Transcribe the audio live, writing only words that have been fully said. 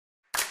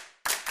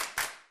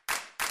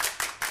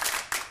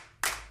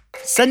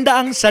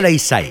Sandaang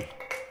Salaysay,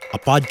 a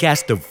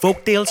podcast of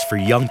folktales for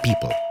young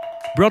people.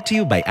 Brought to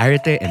you by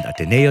Arete and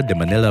Ateneo de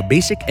Manila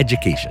Basic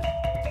Education.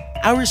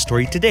 Our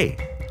story today,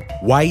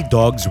 Why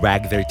Dogs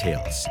Wag Their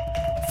Tails.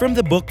 From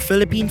the book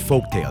Philippine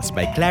Folktales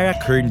by Clara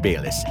Kern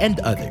Bayless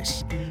and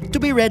others. To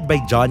be read by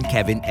John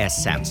Kevin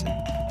S. Sampson.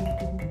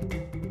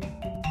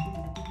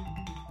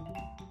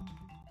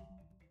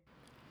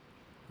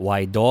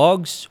 Why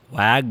Dogs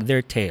Wag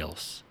Their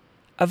Tails.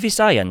 A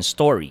Visayan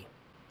story.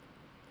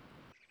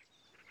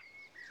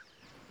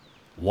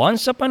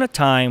 Once upon a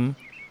time,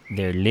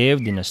 there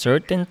lived in a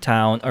certain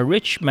town a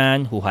rich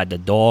man who had a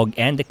dog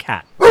and a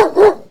cat.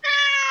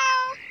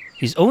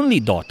 His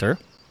only daughter,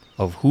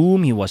 of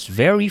whom he was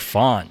very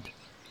fond,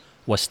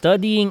 was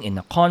studying in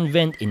a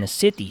convent in a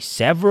city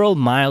several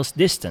miles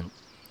distant,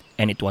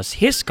 and it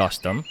was his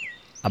custom,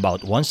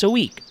 about once a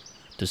week,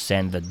 to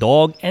send the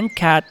dog and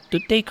cat to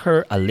take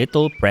her a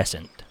little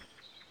present.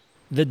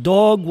 The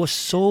dog was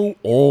so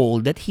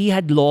old that he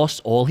had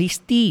lost all his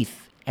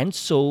teeth and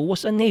so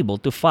was unable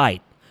to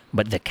fight.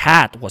 But the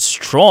cat was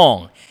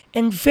strong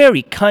and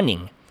very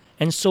cunning,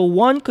 and so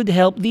one could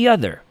help the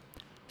other,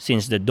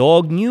 since the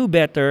dog knew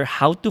better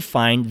how to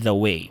find the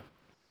way.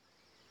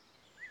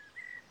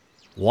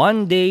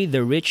 One day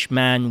the rich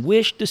man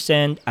wished to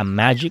send a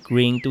magic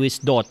ring to his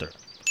daughter,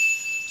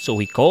 so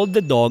he called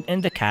the dog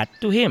and the cat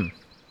to him.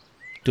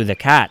 To the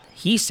cat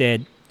he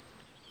said,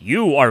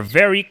 "You are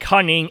very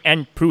cunning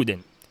and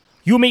prudent.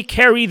 You may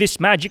carry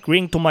this magic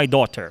ring to my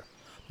daughter,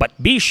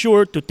 but be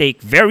sure to take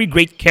very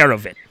great care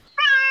of it."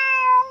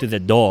 To the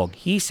dog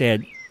he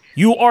said,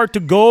 "You are to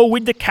go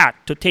with the cat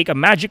to take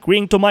a magic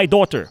ring to my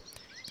daughter.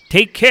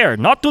 Take care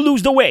not to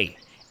lose the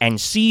way, and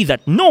see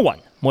that no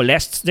one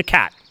molests the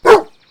cat."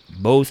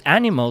 Both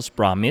animals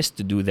promised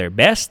to do their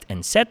best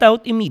and set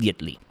out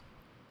immediately.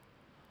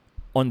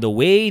 On the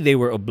way they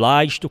were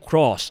obliged to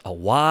cross a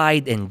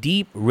wide and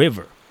deep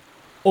river,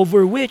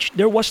 over which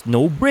there was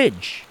no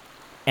bridge,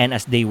 and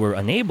as they were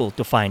unable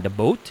to find a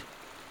boat,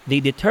 they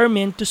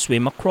determined to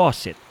swim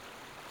across it.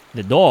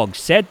 The dog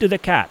said to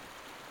the cat,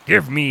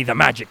 "Give me the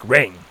magic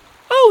ring."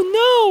 "Oh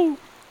no,"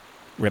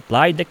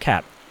 replied the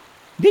cat.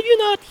 "Did you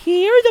not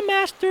hear the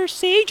master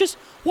say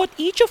just what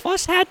each of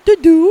us had to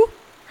do?"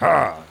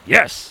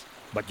 Yes,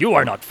 but you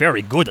are not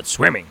very good at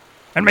swimming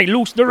and may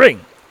lose the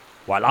ring,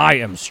 while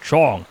I am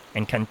strong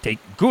and can take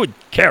good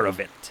care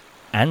of it,"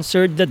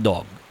 answered the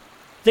dog.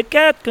 The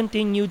cat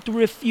continued to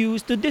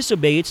refuse to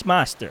disobey its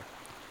master,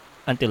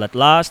 until at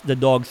last the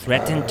dog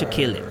threatened to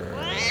kill it,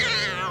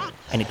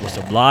 and it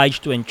was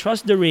obliged to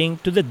entrust the ring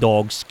to the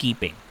dog's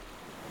keeping.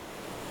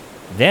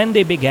 Then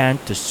they began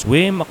to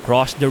swim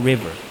across the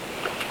river,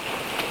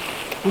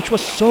 which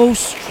was so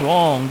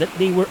strong that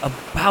they were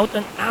about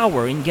an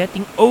hour in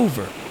getting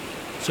over,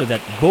 so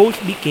that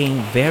both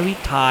became very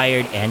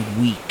tired and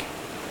weak.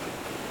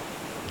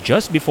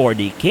 Just before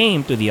they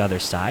came to the other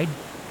side,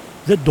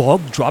 the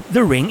dog dropped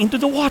the ring into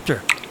the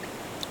water,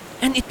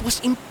 and it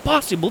was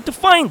impossible to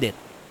find it.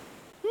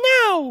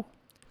 "Now,"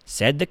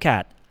 said the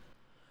cat,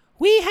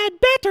 "we had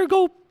better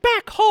go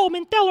back home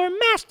and tell our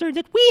master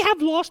that we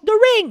have lost the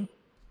ring."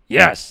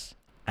 "Yes,"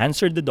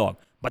 answered the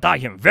dog, "but I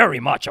am very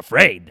much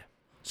afraid."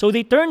 So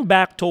they turned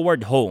back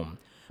toward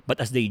home, but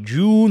as they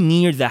drew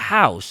near the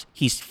house,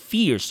 his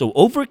fear so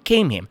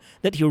overcame him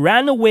that he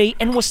ran away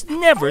and was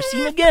never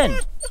seen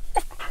again.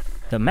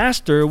 The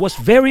master was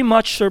very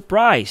much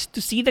surprised to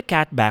see the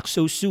cat back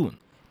so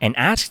soon, and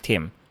asked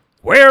him,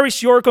 "Where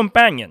is your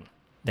companion?"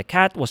 The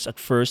cat was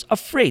at first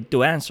afraid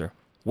to answer.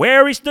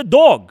 "Where is the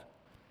dog?"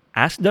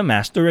 asked the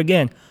master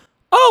again.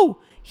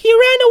 "Oh, he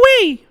ran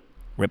away,"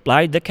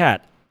 replied the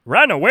cat.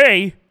 "Ran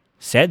away?"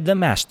 said the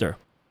master.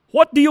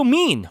 "What do you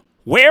mean?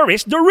 Where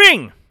is the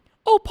ring?"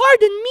 "Oh,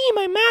 pardon me,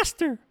 my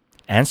master,"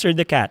 answered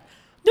the cat.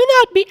 "Do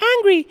not be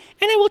angry,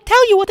 and I will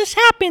tell you what has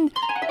happened.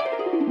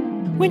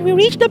 When we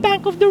reached the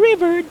bank of the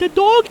river, the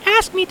dog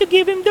asked me to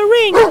give him the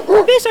ring.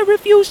 This I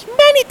refused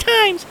many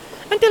times,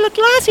 until at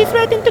last he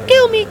threatened to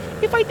kill me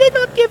if I did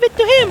not give it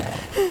to him.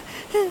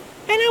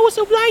 And I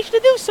was obliged to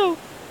do so.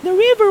 The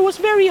river was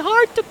very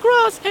hard to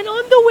cross, and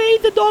on the way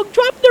the dog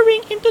dropped the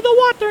ring into the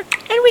water,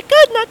 and we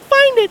could not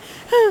find it.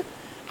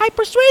 I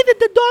persuaded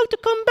the dog to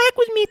come back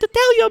with me to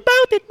tell you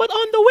about it, but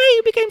on the way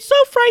he became so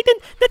frightened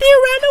that he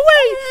ran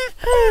away."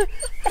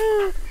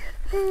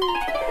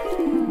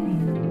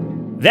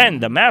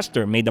 Then the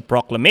master made a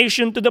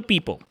proclamation to the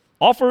people,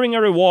 offering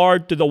a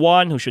reward to the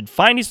one who should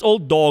find his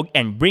old dog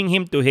and bring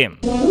him to him.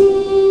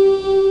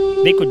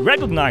 They could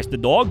recognize the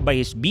dog by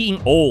his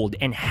being old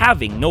and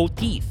having no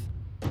teeth.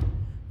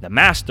 The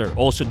master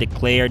also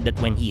declared that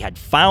when he had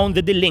found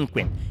the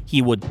delinquent,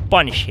 he would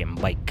punish him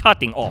by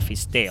cutting off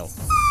his tail.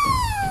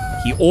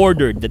 He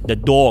ordered that the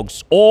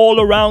dogs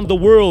all around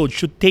the world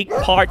should take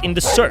part in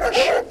the search.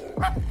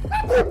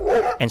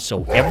 And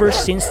so ever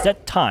since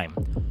that time,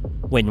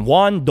 when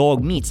one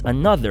dog meets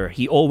another,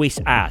 he always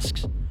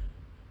asks,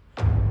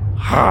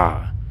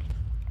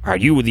 "Are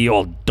you the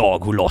old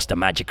dog who lost the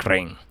magic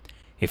ring?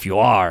 If you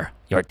are,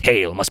 your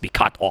tail must be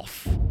cut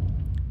off."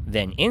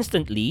 Then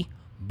instantly,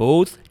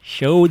 Both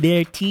show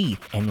their teeth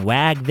and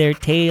wag their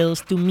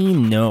tails to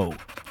mean no.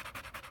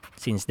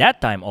 Since that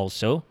time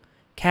also,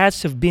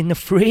 cats have been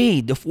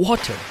afraid of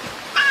water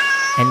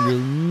and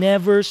will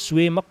never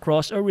swim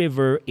across a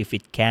river if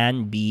it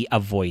can be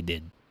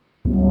avoided.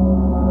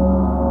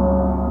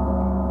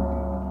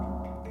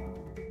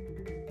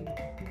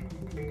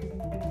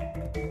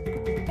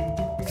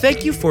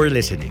 Thank you for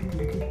listening.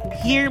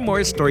 Hear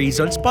more stories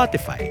on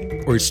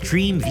Spotify or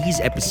stream these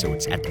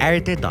episodes at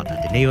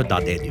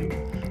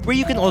arete.ateneo.edu, where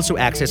you can also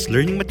access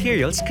learning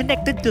materials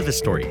connected to the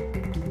story.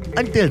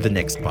 Until the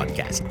next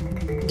podcast.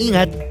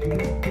 Ingat!